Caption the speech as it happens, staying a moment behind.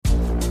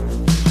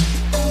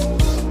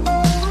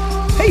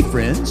Hey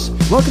friends,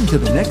 welcome to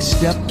the Next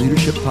Step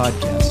Leadership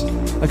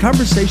Podcast, a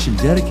conversation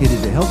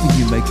dedicated to helping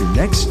you make your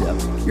next step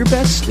your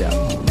best step.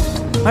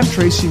 I'm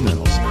Tracy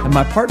Reynolds, and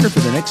my partner for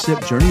the Next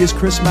Step journey is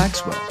Chris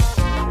Maxwell.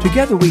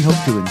 Together we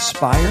hope to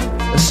inspire,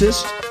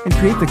 assist, and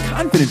create the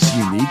confidence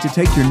you need to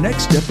take your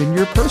next step in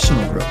your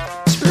personal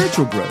growth,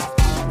 spiritual growth,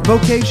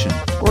 vocation,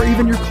 or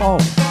even your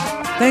calling.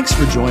 Thanks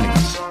for joining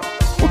us.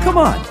 Well, come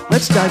on,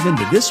 let's dive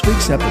into this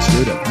week's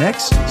episode of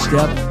Next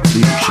Step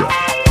Leadership.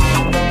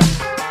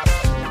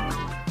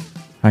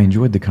 I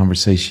enjoyed the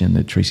conversation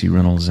that Tracy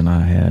Reynolds and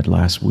I had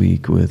last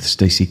week with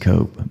Stacy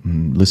Cope,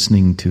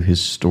 listening to his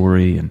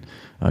story, and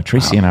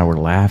Tracy and I were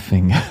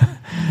laughing.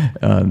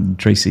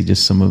 Tracy,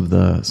 just some of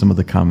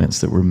the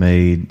comments that were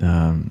made,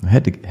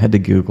 had to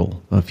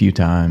Google a few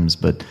times,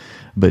 but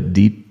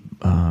deep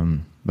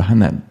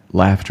behind that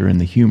laughter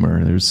and the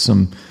humor, there's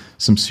some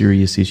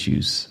serious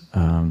issues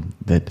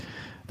that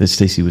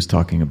Stacy was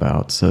talking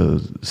about. So,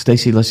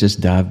 Stacy, let's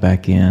just dive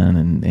back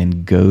in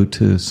and go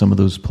to some of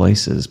those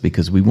places,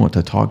 because we want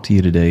to talk to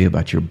you today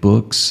about your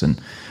books, and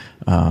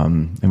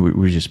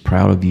we're just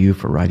proud of you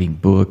for writing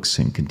books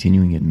and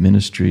continuing in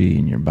ministry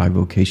and your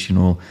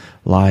bivocational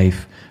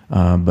life.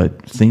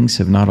 But things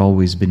have not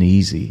always been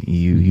easy.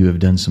 You have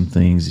done some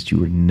things that you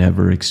were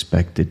never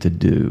expected to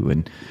do,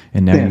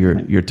 and now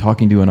you're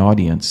talking to an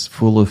audience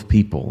full of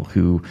people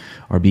who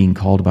are being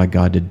called by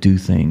God to do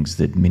things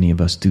that many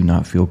of us do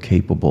not feel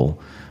capable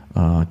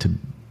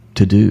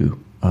to do.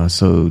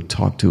 So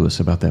talk to us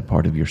about that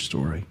part of your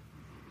story.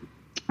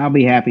 I'll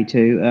be happy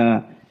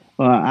to.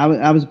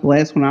 I was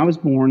blessed when I was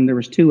born. There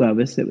was two of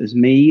us. It was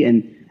me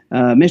and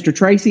Mr.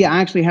 Tracy. I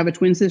actually have a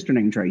twin sister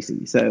named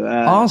Tracy. So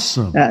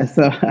awesome.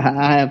 So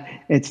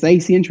it's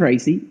Stacy and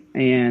Tracy,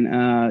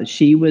 and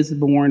she was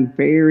born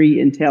very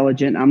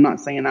intelligent. I'm not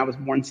saying I was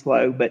born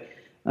slow, but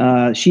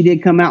she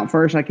did come out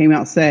first. I came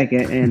out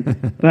second.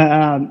 And but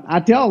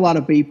I tell a lot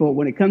of people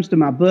when it comes to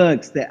my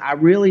books that I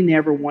really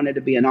never wanted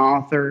to be an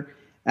author.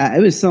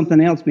 It was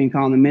something else being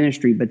called in the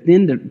ministry, but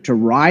then to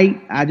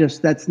write,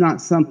 that's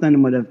not something that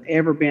would have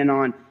ever been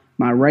on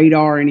my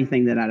radar or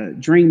anything that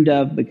I'd dreamed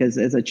of, because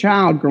as a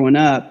child growing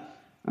up,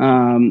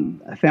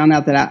 I found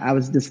out that I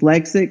was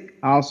dyslexic.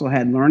 I also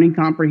had learning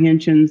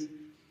comprehensions.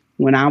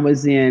 When I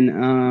was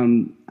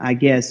in,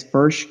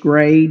 first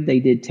grade, they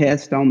did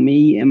tests on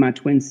me and my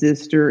twin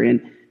sister, and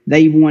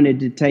they wanted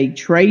to take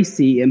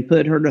Tracy and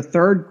put her to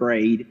third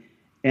grade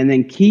and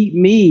then keep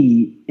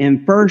me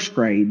in first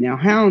grade. Now,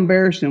 how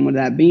embarrassing would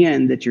that be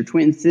that your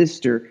twin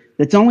sister,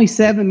 that's only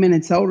 7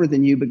 minutes older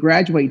than you, but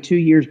graduate 2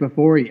 years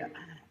before you?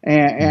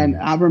 And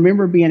I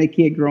remember being a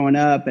kid growing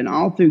up, and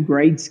all through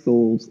grade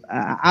schools,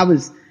 I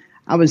was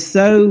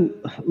so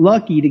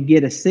lucky to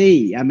get a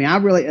C. I mean,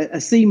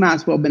 a C might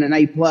as well have been an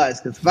A+,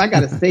 because if I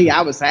got a C,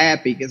 I was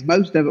happy, because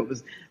most of it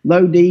was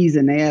low D's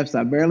and F's.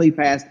 I barely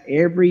passed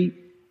every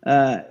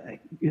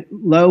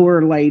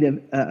lower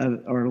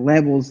or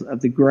levels of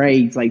the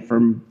grades, like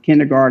from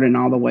kindergarten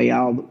all the way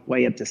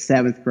up to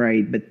seventh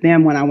grade. But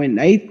then when I went in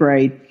eighth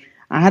grade,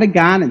 I had a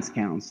guidance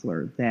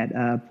counselor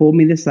that pulled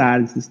me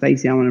aside and said,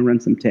 "Stacy, I want to run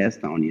some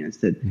tests on you." And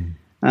said,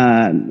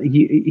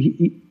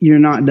 "You're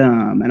not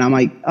dumb." And I'm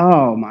like,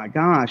 "Oh my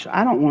gosh,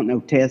 I don't want no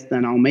test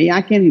done on me.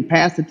 I can't even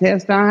pass the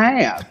test I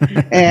have."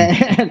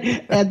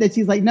 and then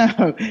she's like,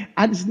 "No,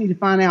 I just need to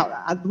find out.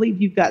 I believe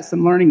you've got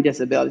some learning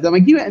disabilities." I'm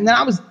like, and then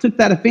I took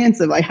that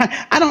offensive. Like,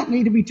 I don't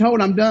need to be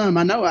told I'm dumb.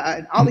 I know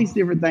all these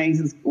different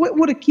things. It's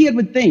what a kid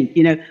would think.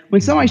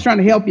 When somebody's trying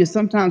to help you,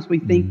 sometimes we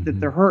think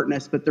that they're hurting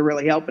us, but they're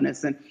really helping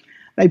us. And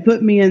they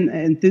put me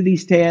in through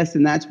these tests,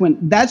 and that's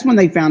when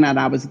they found out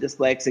I was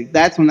dyslexic.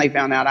 That's when they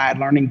found out I had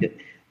learning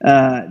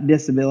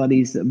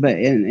disabilities, but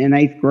in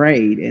eighth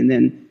grade. And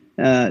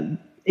then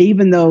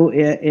even though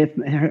if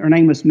her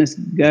name was Miss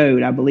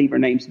Goad, I believe her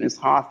name's Miss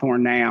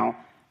Hawthorne now,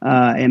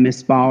 and Miss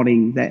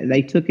Spalding,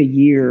 they took a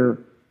year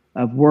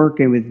of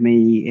working with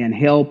me and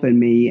helping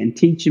me and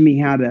teaching me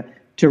how to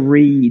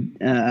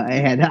read.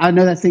 I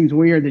know that seems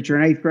weird that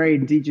you're in eighth grade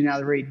and teaching how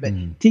to read, but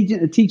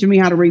teaching me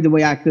how to read the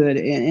way I could.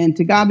 And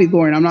to God be the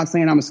glory. And I'm not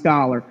saying I'm a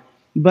scholar,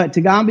 but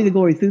to God be the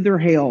glory through their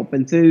help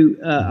and through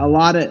a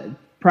lot of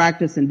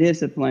practice and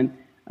discipline.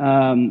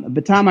 By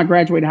the time I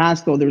graduated high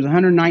school, there was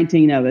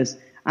 119 of us.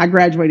 I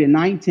graduated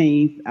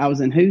 19th. I was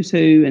in Who's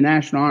Who and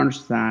National Honor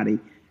Society.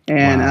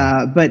 And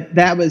wow. But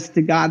that was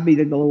to God be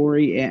the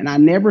glory. And I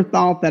never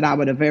thought that I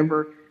would have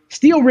ever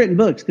still written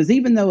books, because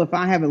even though if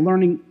I have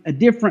a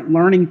different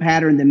learning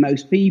pattern than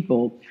most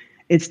people,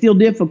 it's still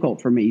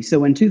difficult for me.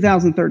 So in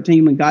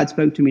 2013, when God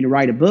spoke to me to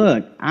write a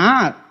book,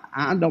 I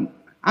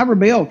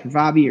rebelled for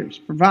 5 years.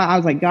 I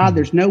was like, God,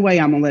 there's no way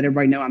I'm gonna let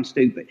everybody know I'm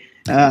stupid.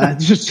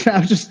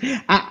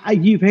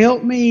 You've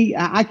helped me.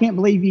 I can't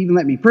believe you even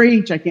let me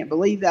preach. I can't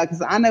believe that,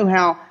 because I know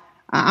how.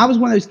 I was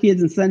one of those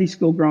kids in Sunday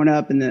school growing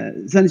up, and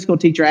the Sunday school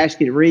teacher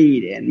asked you to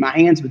read, and my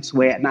hands would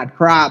sweat, and I'd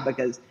cry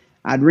because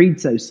I'd read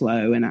so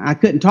slow, and I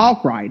couldn't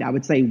talk right. I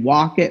would say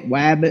walk it,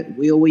 wab it,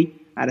 will we.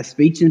 I had a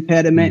speech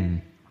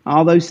impediment,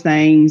 all those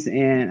things.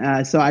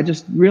 And so I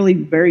just really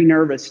very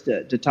nervous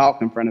to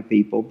talk in front of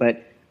people.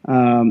 But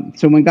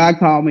so when God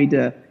called me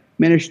to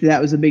ministry,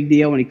 that was a big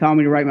deal. When he called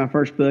me to write my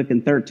first book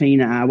in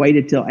 13, I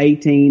waited till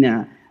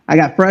 18. I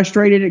got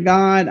frustrated at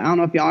God. I don't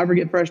know if y'all ever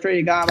get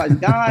frustrated at God. I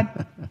said,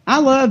 God, I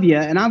love you,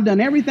 and I've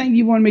done everything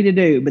you wanted me to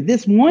do. But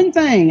this one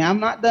thing I'm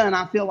not done,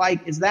 I feel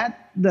like, is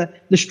that the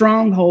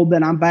stronghold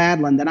that I'm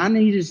battling, that I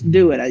need to just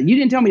do it. You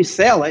didn't tell me to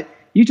sell it.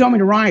 You told me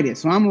to write it,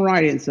 so I'm going to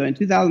write it. So in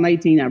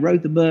 2018, I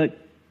wrote the book.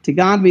 To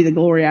God be the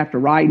glory. After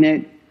writing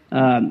it,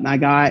 I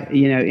got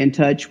in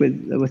touch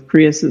with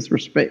Chris as we're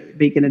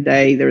speaking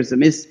today. There was a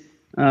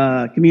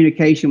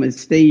miscommunication with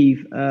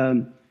Steve,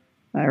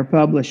 our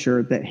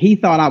publisher, that he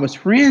thought I was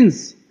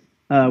friends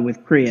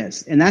with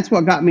Chris, and that's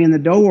what got me in the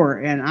door.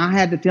 And I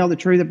had to tell the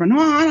truth.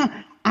 No,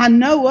 I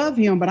know of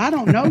him, but I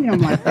don't know him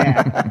like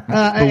that.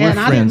 But we're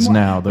friends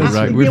now, though,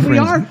 right? Yeah, we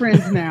are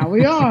friends now.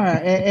 We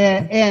are,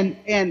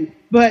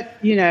 but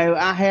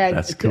I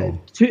had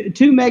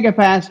two mega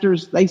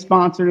pastors. They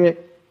sponsored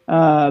it.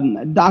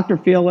 Dr.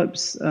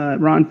 Phillips,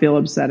 Ron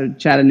Phillips out of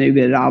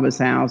Chattanooga at Abba's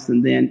house,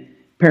 and then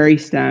Perry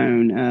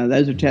Stone.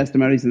 Those are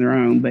testimonies in their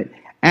own. But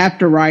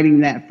after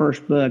writing that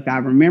first book, I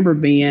remember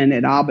being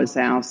at Abba's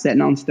house,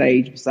 sitting on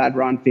stage beside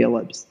Ron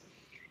Phillips.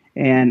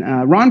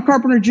 And Ron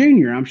Carpenter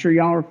Jr., I'm sure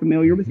y'all are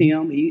familiar with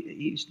him. He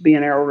used to be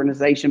in our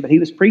organization, but he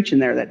was preaching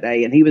there that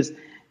day, and he was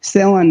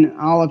selling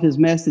all of his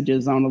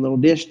messages on a little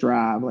disk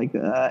drive. He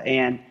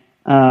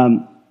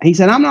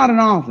said, I'm not an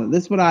author.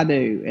 This is what I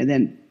do. And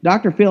then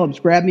Dr. Phillips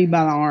grabbed me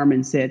by the arm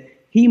and said,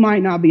 he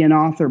might not be an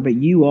author, but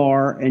you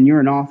are, and you're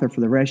an author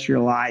for the rest of your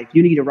life.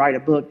 You need to write a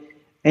book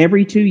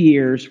every 2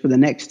 years for the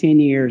next 10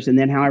 years, and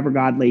then however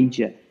God leads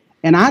you.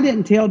 And I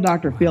didn't tell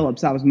Dr.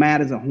 Phillips I was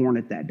mad as a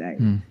hornet that day,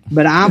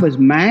 but I was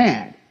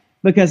mad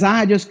because I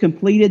had just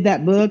completed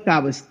that book.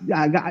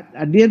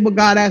 I did what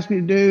God asked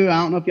me to do.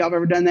 I don't know if y'all have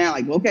ever done that.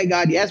 Like, okay,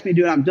 God, you asked me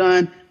to do it. I'm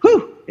done.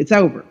 Whew, it's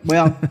over.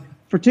 Well,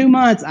 for 2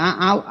 months,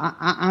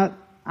 I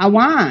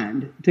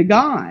whined to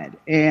God,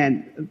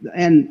 and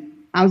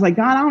I was like,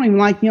 God, I don't even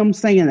like him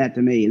saying that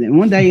to me. And then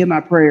one day in my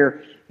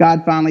prayer,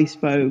 God finally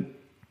spoke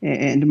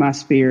into my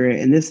spirit,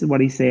 and this is what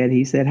he said.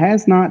 He said,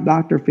 has not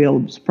Dr.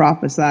 Phillips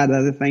prophesied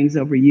other things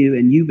over you,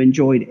 and you've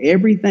enjoyed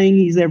everything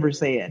he's ever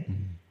said?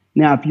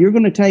 Now, if you're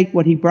going to take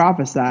what he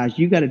prophesies,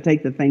 you got to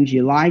take the things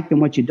you like and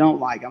what you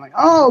don't like. I'm like,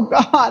 oh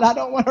God, I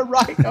don't want to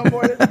write no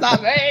more. It's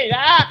not me.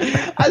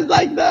 I was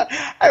like,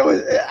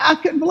 I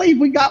couldn't believe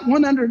we got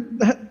 100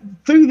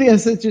 through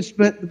this. It's just,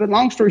 but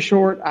long story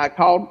short, I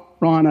called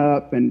Ron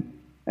up and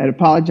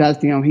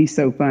apologized to him. He's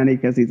so funny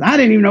because I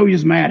didn't even know he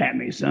was mad at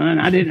me, son.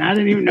 I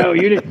didn't even know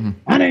you didn't.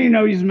 I didn't even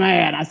know he was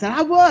mad. I said,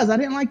 I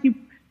didn't like you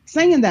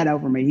singing that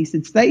over me. He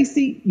said,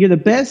 Stacy, you're the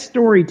best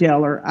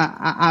storyteller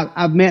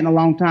I've met in a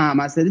long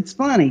time. I said, it's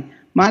funny.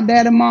 My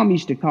dad and mom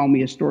used to call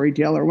me a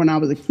storyteller when I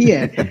was a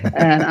kid.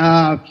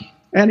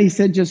 And he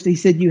said,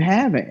 you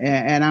have it.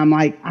 And I'm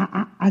like,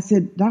 I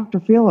said, Dr.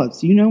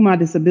 Phillips, you know my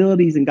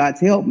disabilities and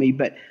God's helped me,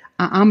 but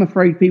I'm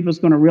afraid people's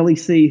going to really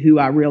see who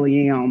I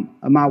really am,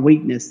 my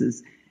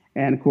weaknesses.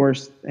 And of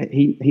course,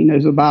 he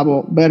knows the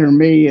Bible better than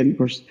me. And of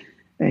course,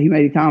 he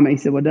made a comment. He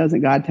said, well,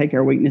 doesn't God take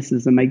our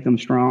weaknesses and make them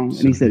strong?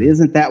 And he said,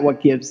 isn't that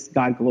what gives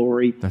God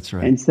glory? That's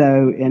right. And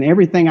so in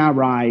everything I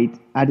write,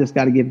 I just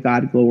got to give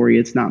God glory.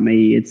 It's not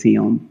me, it's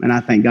him. And I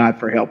thank God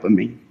for helping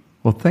me.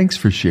 Well, thanks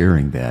for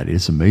sharing that.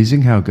 It's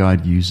amazing how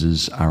God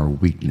uses our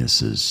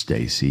weaknesses,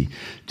 Stacy,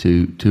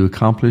 to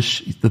accomplish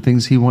the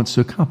things he wants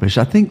to accomplish.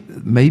 I think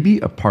maybe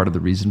a part of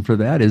the reason for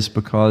that is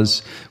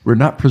because we're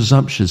not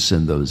presumptuous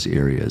in those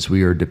areas.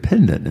 We are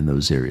dependent in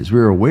those areas.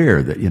 We're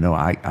aware that,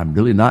 I'm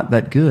really not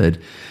that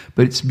good,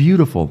 but it's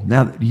beautiful.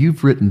 Now,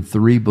 you've written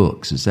 3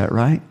 books, is that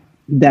right?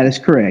 That is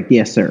correct.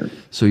 Yes, sir.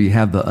 So you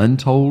have the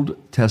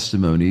untold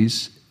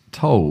testimonies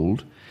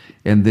told,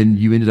 and then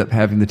you ended up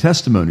having the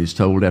testimonies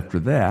told after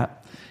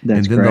that. That's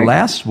and then correct. The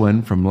last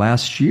one from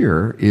last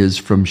year is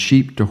From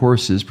Sheep to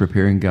Horses,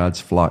 Preparing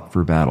God's Flock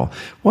for Battle.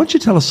 Why don't you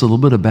tell us a little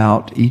bit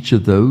about each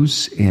of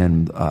those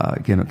and,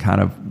 kind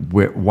of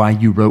why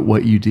you wrote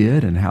what you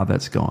did and how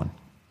that's gone?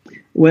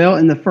 Well,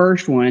 in the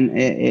first one,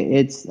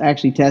 it's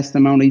actually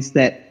testimonies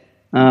that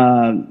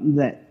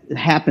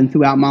happened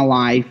throughout my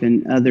life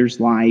and others'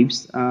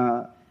 lives.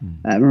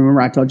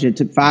 Remember I told you it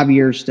took 5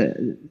 years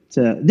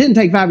didn't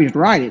take 5 years to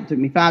write it. It took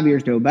me 5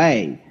 years to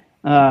obey.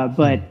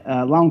 But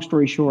long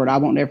story short, I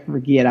won't ever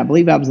forget. I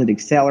believe I was at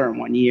Accelerant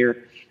one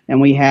year, and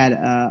we had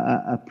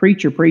a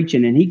preacher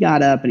preaching, and he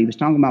got up and he was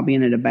talking about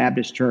being at a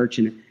Baptist church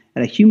and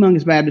at a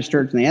humongous Baptist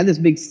church, and they had this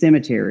big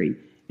cemetery.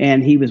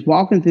 And he was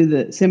walking through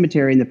the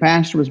cemetery, and the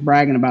pastor was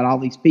bragging about all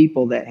these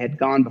people that had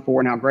gone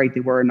before and how great they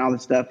were and all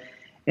this stuff.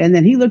 And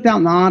then he looked out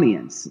in the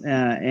audience,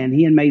 and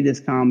he had made this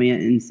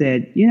comment and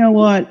said, you know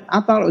what?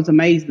 I thought it was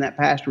amazing that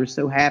pastor was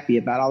so happy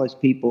about all those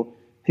people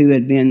who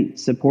had been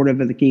supportive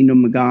of the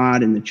kingdom of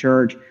God and the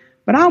church.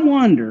 But I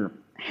wonder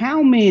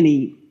how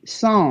many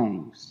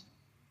songs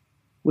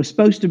was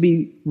supposed to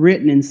be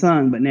written and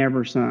sung but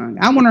never sung.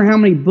 I wonder how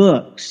many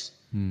books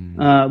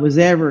was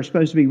ever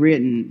supposed to be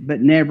written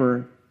but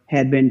never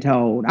had been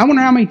told. I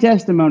wonder how many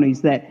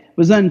testimonies that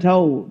was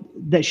untold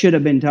that should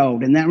have been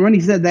told. And that when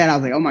he said that, I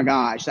was like, oh my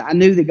gosh, I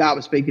knew that God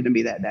was speaking to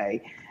me that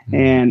day.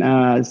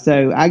 And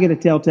so I get to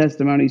tell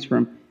testimonies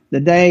from the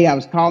day I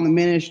was called in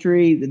the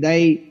ministry. The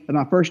day of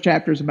my first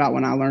chapter is about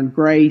when I learned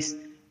grace.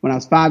 When I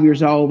was 5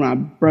 years old, when I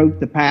broke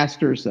the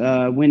pastor's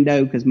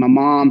window because my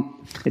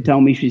mom had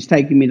told me she was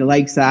taking me to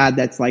Lakeside.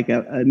 That's like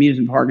a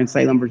amusement park in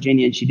Salem,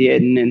 Virginia, and she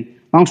didn't. And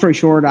long story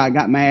short, I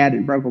got mad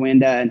and broke a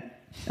window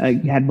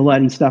and had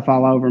blood and stuff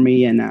all over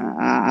me. And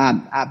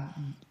I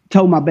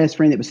told my best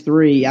friend that was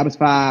 3. I was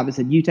 5. I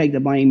said, "You take the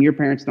blame. Your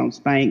parents don't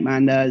spank.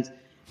 Mine does."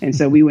 And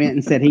so we went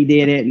and said he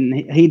did it, and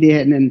he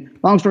didn't. And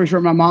long story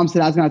short, my mom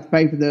said I was going to have to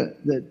pay for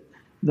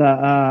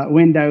the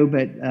window,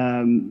 but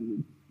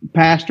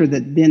pastor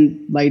that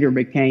then later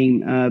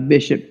became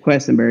Bishop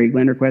Questenberry,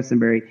 Glenda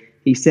Questenberry,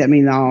 he set me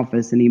in the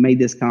office and he made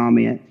this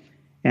comment.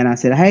 And I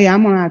said, "Hey,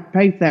 I'm going to have to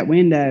pay for that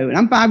window." And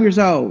I'm 5 years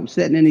old,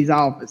 sitting in his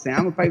office saying,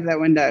 "I'm going to pay for that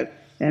window."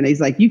 And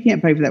he's like, "You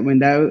can't pay for that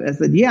window." I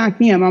said, "Yeah, I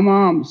can. My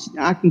mom,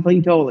 I can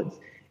clean toilets."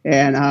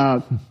 And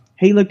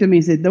he looked at me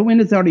and said, "The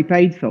window's already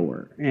paid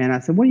for." And I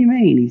said, "What do you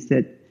mean?" He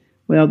said,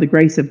 "Well, the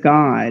grace of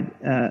God,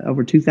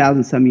 over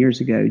 2,000 some years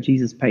ago,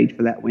 Jesus paid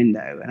for that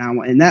window."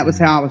 And that was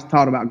how I was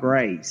taught about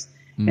grace.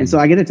 And so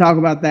I get to talk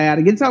about that.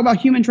 I get to talk about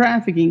human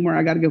trafficking, where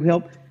I got to go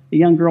help a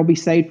young girl be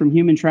saved from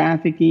human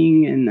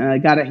trafficking. And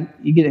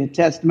you get a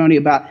testimony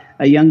about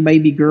a young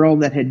baby girl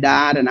that had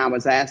died, and I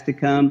was asked to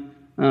come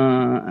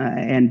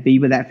and be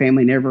with that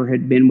family. Never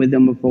had been with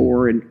them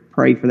before, and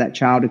pray for that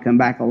child to come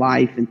back to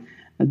life, and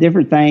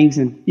different things.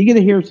 And you get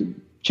to hear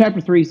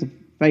chapter 3 is a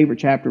favorite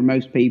chapter of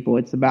most people.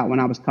 It's about when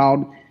I was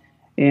called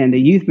in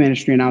the youth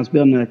ministry, and I was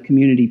building a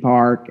community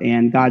park,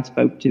 and God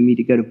spoke to me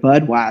to go to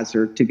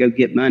Budweiser to go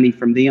get money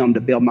from them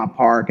to build my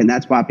park. And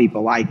that's why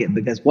people like it,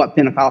 because what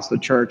Pentecostal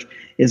church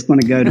is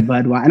going to go to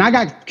Budweiser? And I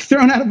got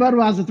thrown out of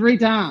Budweiser 3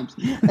 times,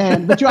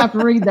 but you'll have to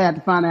read that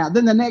to find out.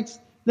 Then the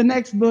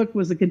next book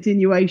was a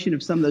continuation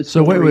of some of those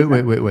stories.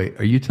 Wait.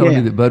 Are you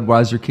telling me that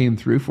Budweiser came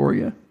through for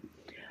you?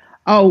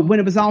 Oh, when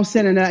it was all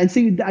said and done. And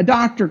see,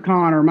 Dr.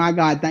 Connor, my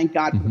God, thank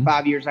God for the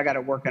 5 years I got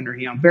to work under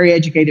him. Very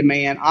educated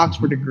man,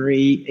 Oxford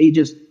degree. He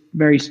just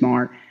very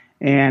smart.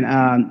 And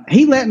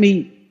he let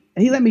me,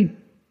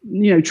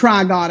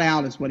 try God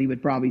out is what he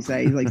would probably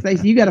say. He's like,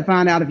 "Stacy, you got to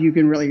find out if you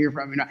can really hear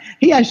from him or not."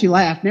 He actually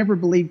laughed, never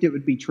believed it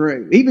would be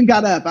true. He even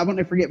got up. I won't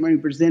never forget when he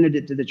presented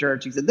it to the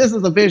church. He said, "This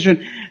is a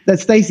vision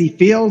that Stacy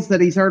feels that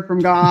he's heard from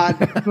God,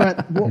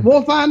 but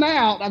we'll find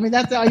out." I mean,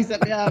 that's how he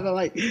set me up. I'm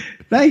like,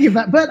 "Thank you."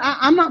 But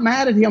I'm not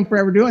mad at him for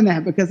ever doing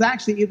that, because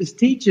actually it was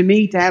teaching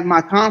me to have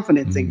my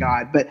confidence in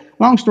God. But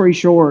long story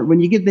short, when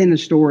you get in the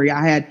story,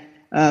 I had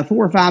 4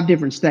 or 5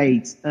 different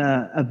states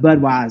of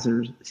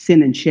Budweiser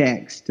sending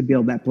checks to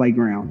build that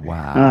playground.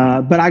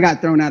 Wow. But I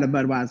got thrown out of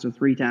Budweiser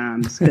 3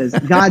 times because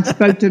God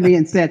spoke to me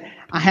and said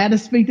I had to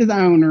speak to the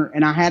owner,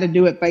 and I had to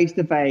do it face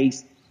to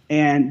face.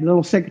 And the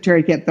little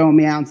secretary kept throwing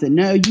me out and said,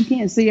 "No, you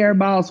can't see our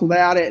boss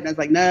without it." And I was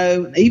like,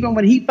 "No." Even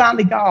when he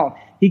finally called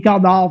the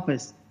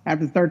office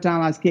after the 3rd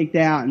time I was kicked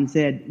out and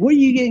said, "What are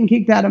you getting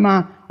kicked out of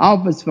my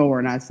office for?"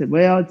 And I said,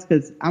 "Well, it's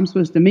because I'm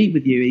supposed to meet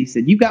with you." He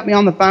said, "You got me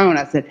on the phone."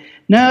 I said,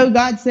 "No,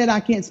 God said I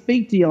can't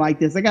speak to you like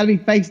this. I got to be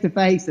face to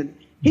face." And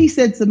he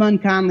said some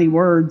unkindly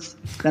words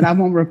that I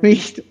won't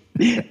repeat.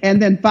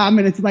 And then 5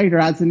 minutes later,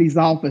 I was in his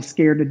office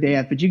scared to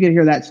death. But you can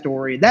hear that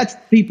story. That's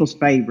people's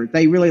favorite.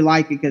 They really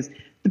like it because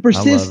the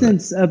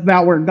persistence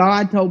about where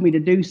God told me to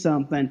do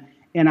something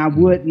and I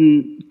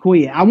wouldn't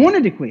quit. I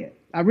wanted to quit.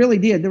 I really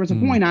did. There was a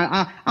point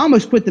I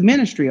almost quit the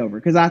ministry over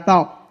because I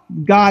thought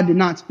God did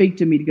not speak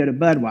to me to go to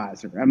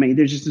Budweiser. I mean,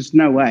 there's just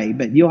no way.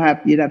 But you'd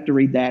have to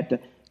read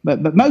that.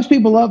 But most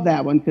people love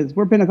that one because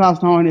we're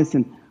Pentecostal holiness,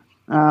 and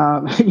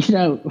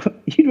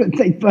you wouldn't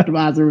think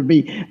Budweiser would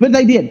be, but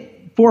they did.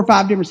 4 or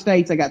 5 different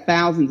states. I got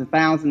thousands and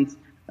thousands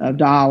of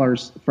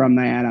dollars from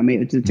that. I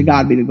mean, to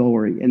God be the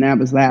glory. And that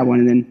was that one.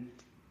 And then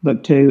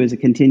book 2 is a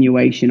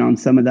continuation on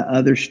some of the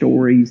other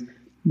stories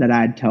that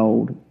I'd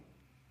told.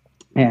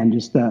 And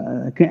just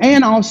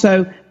and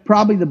also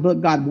probably the book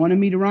God wanted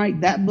me to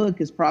write. That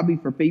book is probably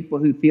for people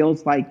who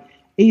feels like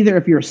either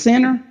if you're a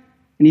sinner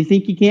and you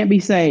think you can't be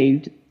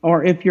saved,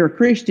 or if you're a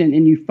Christian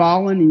and you've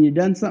fallen and you've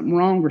done something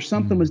wrong, or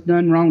something was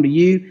done wrong to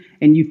you,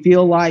 and you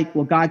feel like,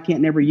 well, God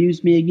can't never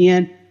use me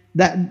again.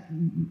 That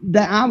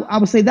I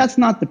would say that's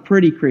not the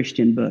pretty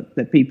Christian book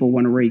that people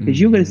want to read, because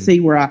you're going to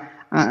see where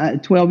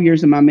 12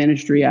 years of my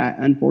ministry, I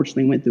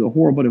unfortunately went through a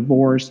horrible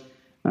divorce.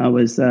 I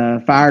was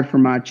fired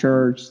from my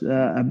church,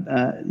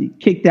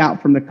 kicked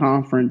out from the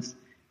conference,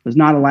 was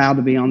not allowed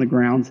to be on the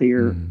grounds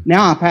here.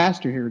 Now I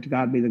pastor here, to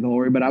God be the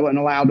glory, but I wasn't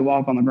allowed to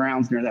walk on the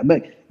grounds near that.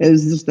 But it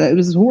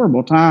was a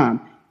horrible time.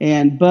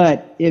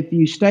 But if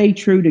you stay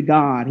true to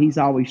God, He's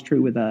always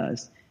true with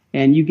us.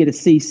 And you get to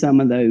see some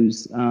of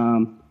those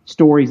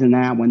stories in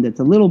that one that's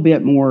a little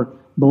bit more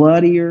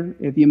bloodier,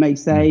 if you may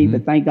say,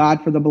 but thank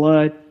God for the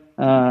blood.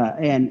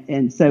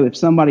 And so if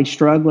somebody's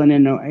struggling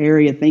in an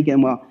area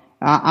thinking, well,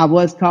 I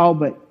was called,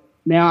 but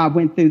now I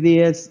went through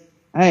this.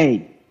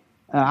 Hey,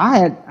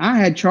 I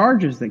had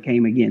charges that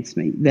came against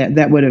me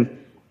that would have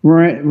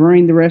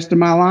ruined the rest of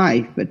my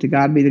life. But to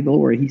God be the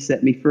glory, He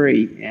set me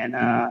free, and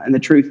the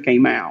truth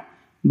came out.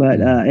 But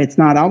it's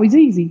not always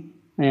easy.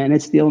 and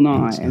it's still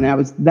not. And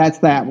that's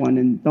that one.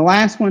 And the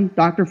last one,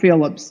 Dr.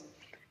 Phillips,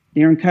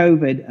 during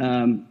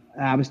COVID,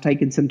 I was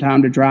taking some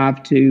time to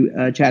drive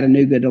to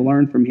Chattanooga to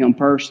learn from him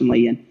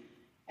personally, and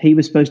he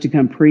was supposed to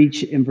come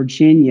preach in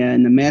Virginia,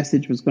 and the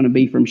message was going to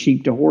be from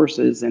sheep to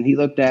horses. And he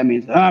looked at me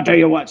and said, "I'll tell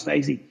you what,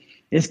 Stacy,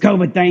 this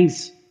COVID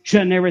thing's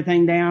shutting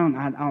everything down."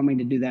 I don't mean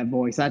to do that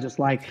voice. I just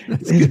like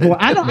his voice.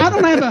 I don't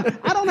have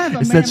a.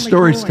 It's that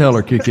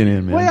storyteller kicking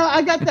in, man. Well,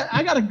 I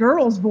got a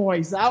girl's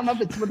voice. I don't know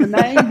if it's with a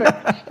name,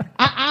 but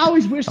I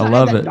always wish I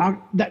had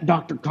that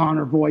Dr.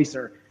 Connor voice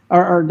or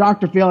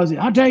Dr. Phillips.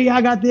 "I'll tell you,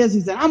 I got this."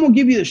 He said, "I'm gonna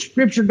give you the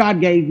scripture God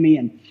gave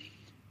me,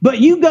 but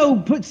you go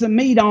put some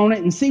meat on it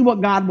and see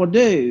what God will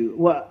do."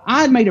 Well,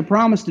 I had made a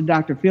promise to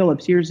Dr.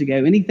 Phillips years ago.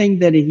 Anything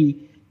that he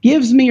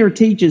gives me or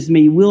teaches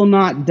me will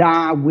not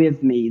die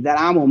with me, that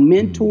I will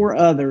mentor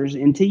others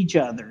and teach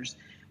others,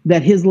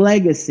 that his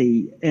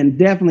legacy, and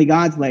definitely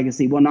God's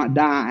legacy, will not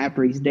die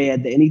after he's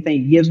dead, that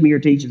anything he gives me or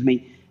teaches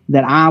me,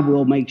 that I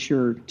will make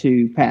sure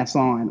to pass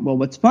on. Well,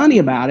 what's funny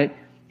about it,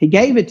 he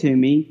gave it to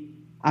me.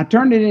 I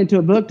turned it into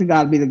a book, To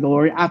God Be the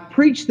Glory. I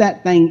preached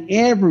that thing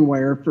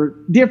everywhere for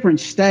different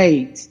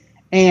states,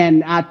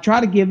 and I try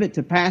to give it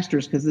to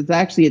pastors because it's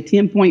actually a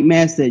 10-point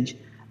message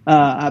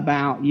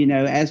about,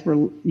 as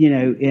for,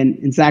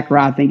 in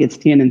Zechariah, I think it's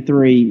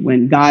 10:3,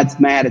 when God's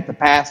mad at the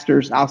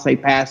pastors, I'll say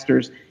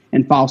pastors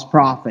and false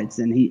prophets,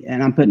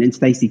 and I'm putting in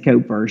Stacy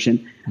Cope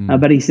version,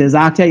 but he says,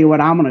 "I'll tell you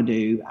what I'm going to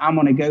do. I'm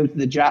going to go to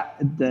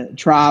the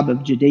tribe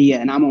of Judea,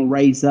 and I'm going to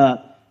raise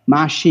up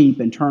my sheep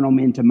and turn them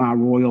into my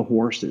royal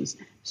horses."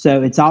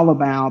 So it's all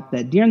about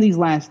that during these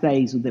last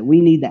days, that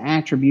we need the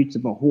attributes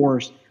of a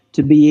horse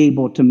to be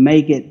able to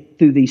make it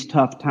through these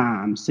tough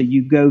times. So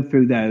you go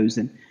through those.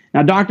 And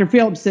now Dr.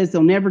 Phillips says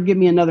he'll never give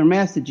me another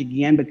message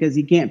again because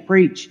he can't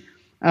preach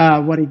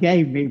what he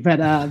gave me. But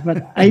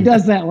he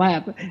does that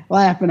laugh,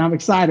 and I'm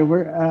excited.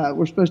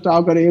 We're supposed to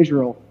all go to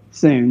Israel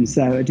soon,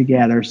 so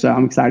together. So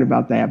I'm excited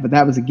about that. But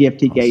that was a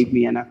gift he gave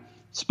me, and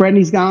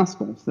spreading his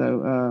gospel.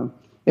 So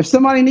if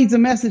somebody needs a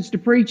message to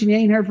preach and you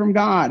ain't heard from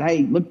God,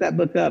 hey, look that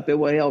book up. It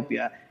will help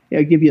you.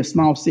 It'll give you a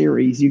small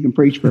series you can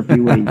preach for a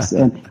few weeks.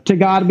 And To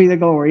God Be the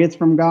Glory. It's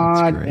from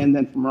God and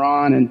then from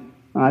Ron, and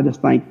I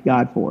just thank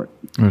God for it.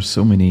 There's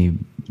so many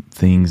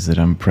things that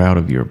I'm proud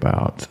of you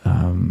about.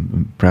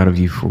 I'm proud of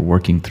you for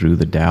working through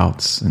the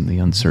doubts and the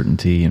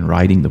uncertainty and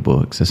writing the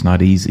books. It's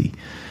not easy.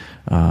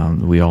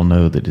 We all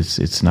know that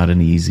it's not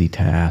an easy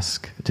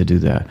task to do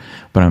that.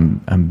 But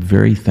I'm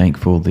very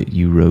thankful that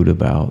you wrote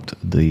about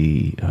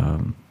the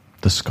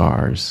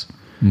scars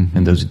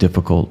and those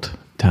difficult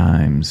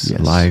times.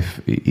 Yes.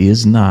 Life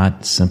is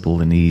not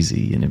simple and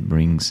easy, and it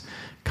brings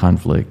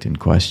conflict and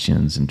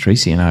questions. And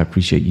Tracy and I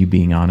appreciate you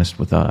being honest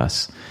with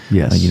us.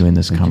 Yes, in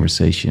this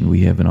conversation.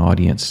 We have an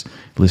audience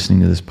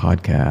listening to this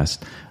podcast,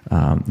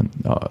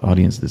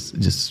 audience that's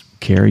just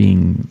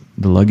carrying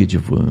the luggage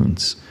of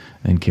wounds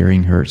and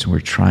carrying hurts, and we're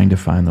trying to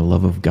find the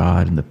love of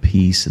God and the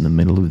peace in the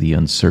middle of the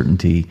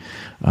uncertainty.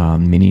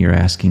 Many are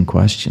asking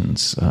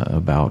questions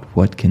about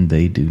what can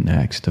they do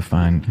next to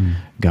find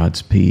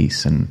God's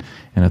peace, and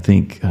I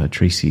think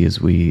Tracy, as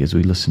we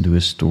listen to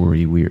his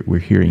story, we're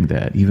hearing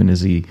that even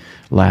as he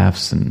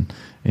laughs and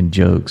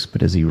jokes,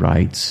 but as he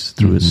writes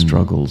through his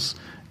struggles,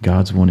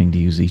 God's wanting to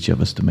use each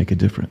of us to make a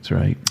difference,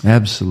 right?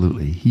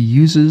 Absolutely. He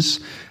uses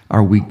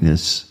our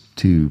weakness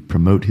to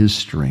promote his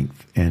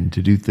strength and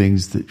to do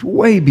things that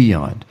way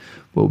beyond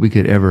what we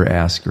could ever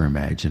ask or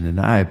imagine. And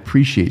I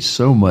appreciate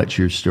so much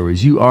your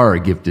stories. You are a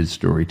gifted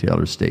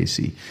storyteller,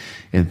 Stacy.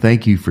 And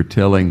thank you for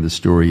telling the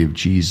story of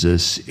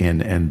Jesus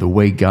and the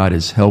way God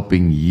is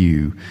helping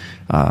you.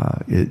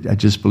 I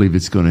just believe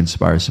it's going to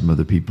inspire some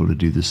other people to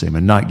do the same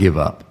and not give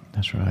up.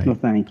 That's right. Well,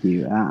 thank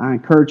you. I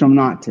encourage them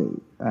not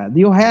to.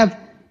 You'll have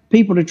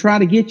people to try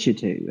to get you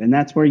to, and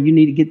that's where you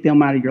need to get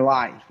them out of your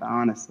life,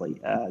 honestly.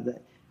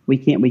 We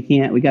can't.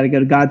 We got to go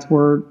to God's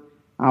Word.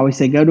 I always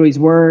say go to His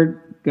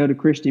Word, go to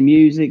Christian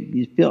music.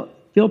 You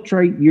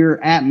filtrate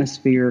your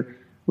atmosphere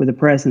with the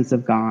presence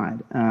of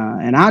God.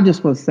 And I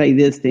just want to say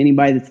this to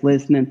anybody that's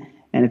listening,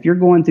 and if you're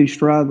going through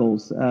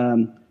struggles,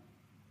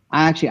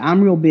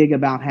 I'm real big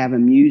about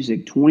having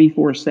music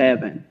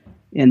 24/7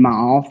 in my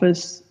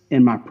office,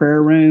 in my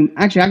prayer room.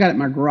 Actually, I got it in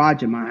my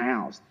garage in my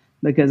house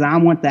because I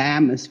want the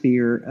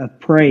atmosphere of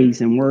praise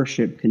and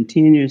worship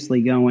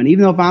continuously going.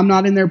 Even though if I'm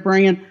not in there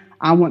praying,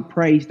 I want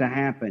praise to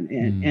happen.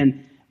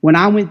 And when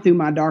I went through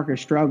my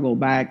darkest struggle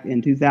back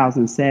in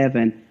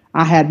 2007,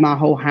 I had my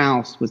whole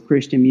house with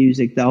Christian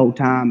music the whole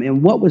time.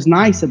 And what was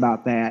nice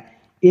about that,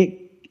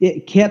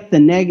 it kept the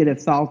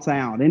negative thoughts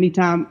out.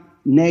 Anytime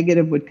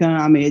negative would come,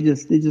 I mean,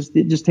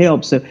 it just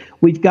helps. So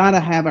we've got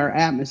to have our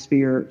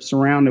atmosphere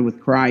surrounded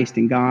with Christ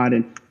and God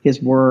and His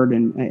Word,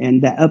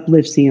 and that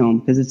uplifts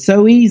Him, because it's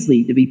so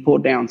easy to be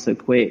pulled down so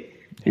quick.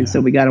 And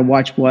so we got to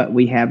watch what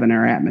we have in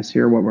our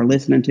atmosphere, what we're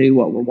listening to,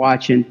 what we're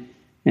watching,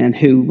 and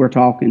who we're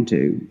talking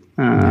to.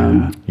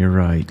 You're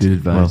right. Good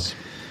advice.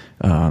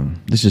 Well,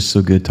 this is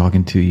so good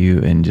talking to you.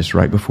 And just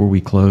right before we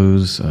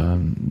close,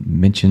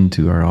 mention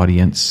to our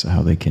audience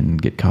how they can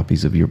get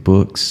copies of your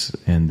books,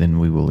 and then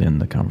we will end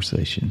the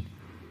conversation.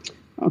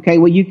 Okay,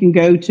 well, you can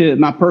go to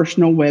my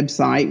personal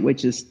website,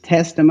 which is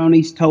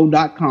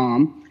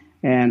testimonies.told.com,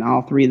 and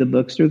all three of the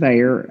books are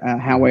there.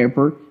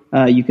 However,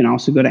 you can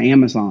also go to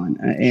Amazon,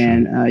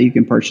 and you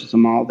can purchase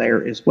them all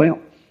there as well.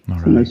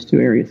 In those two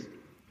areas.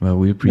 Well,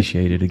 we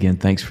appreciate it. Again,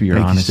 thanks for your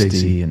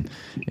honesty. And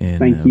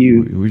thank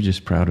you. We're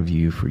just proud of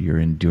you for your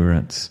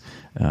endurance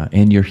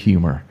and your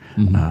humor.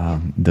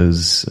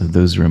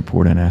 Those are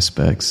important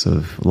aspects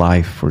of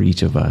life for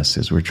each of us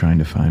as we're trying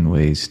to find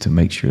ways to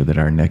make sure that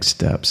our next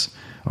steps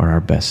are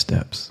our best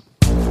steps.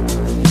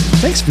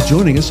 Thanks for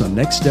joining us on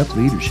Next Step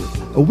Leadership,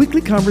 a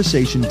weekly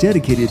conversation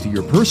dedicated to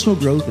your personal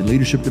growth and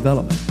leadership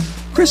development.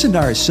 Chris and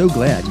I are so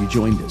glad you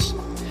joined us.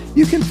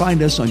 You can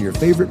find us on your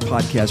favorite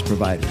podcast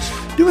providers.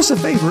 Do us a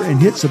favor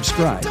and hit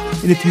subscribe.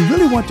 And if you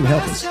really want to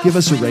help us, give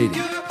us a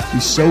rating.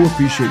 We so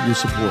appreciate your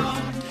support.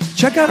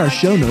 Check out our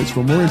show notes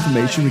for more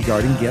information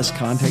regarding guest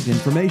contact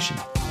information.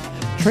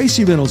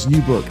 Tracy Reynolds'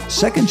 new book,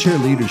 Second Chair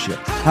Leadership,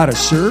 How to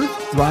Serve,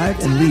 Thrive,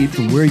 and Lead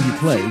from Where You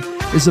Play,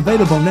 is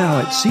available now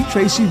at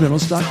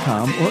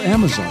ctracyreynolds.com or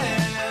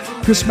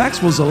Amazon. Chris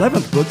Maxwell's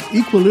 11th book,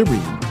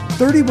 Equilibrium,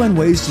 31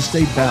 Ways to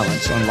Stay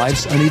Balanced on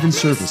Life's Uneven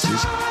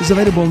Surfaces, is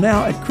available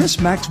now at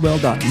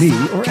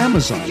chrismaxwell.me or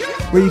Amazon,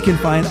 where you can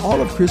find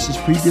all of Chris's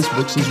previous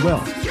books as well.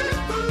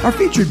 Our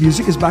featured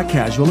music is by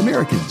Casual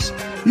Americans.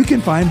 You can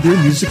find their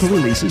musical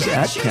releases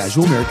at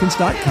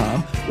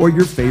casualamericans.com or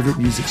your favorite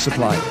music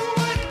supplier.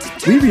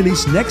 We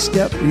release Next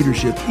Step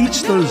Leadership each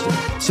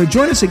Thursday, so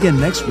join us again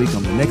next week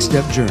on the Next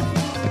Step Journey,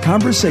 a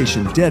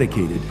conversation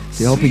dedicated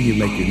to helping you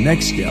make your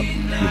next step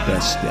your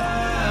best step.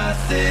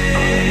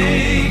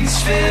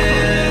 Things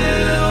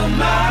fill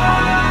my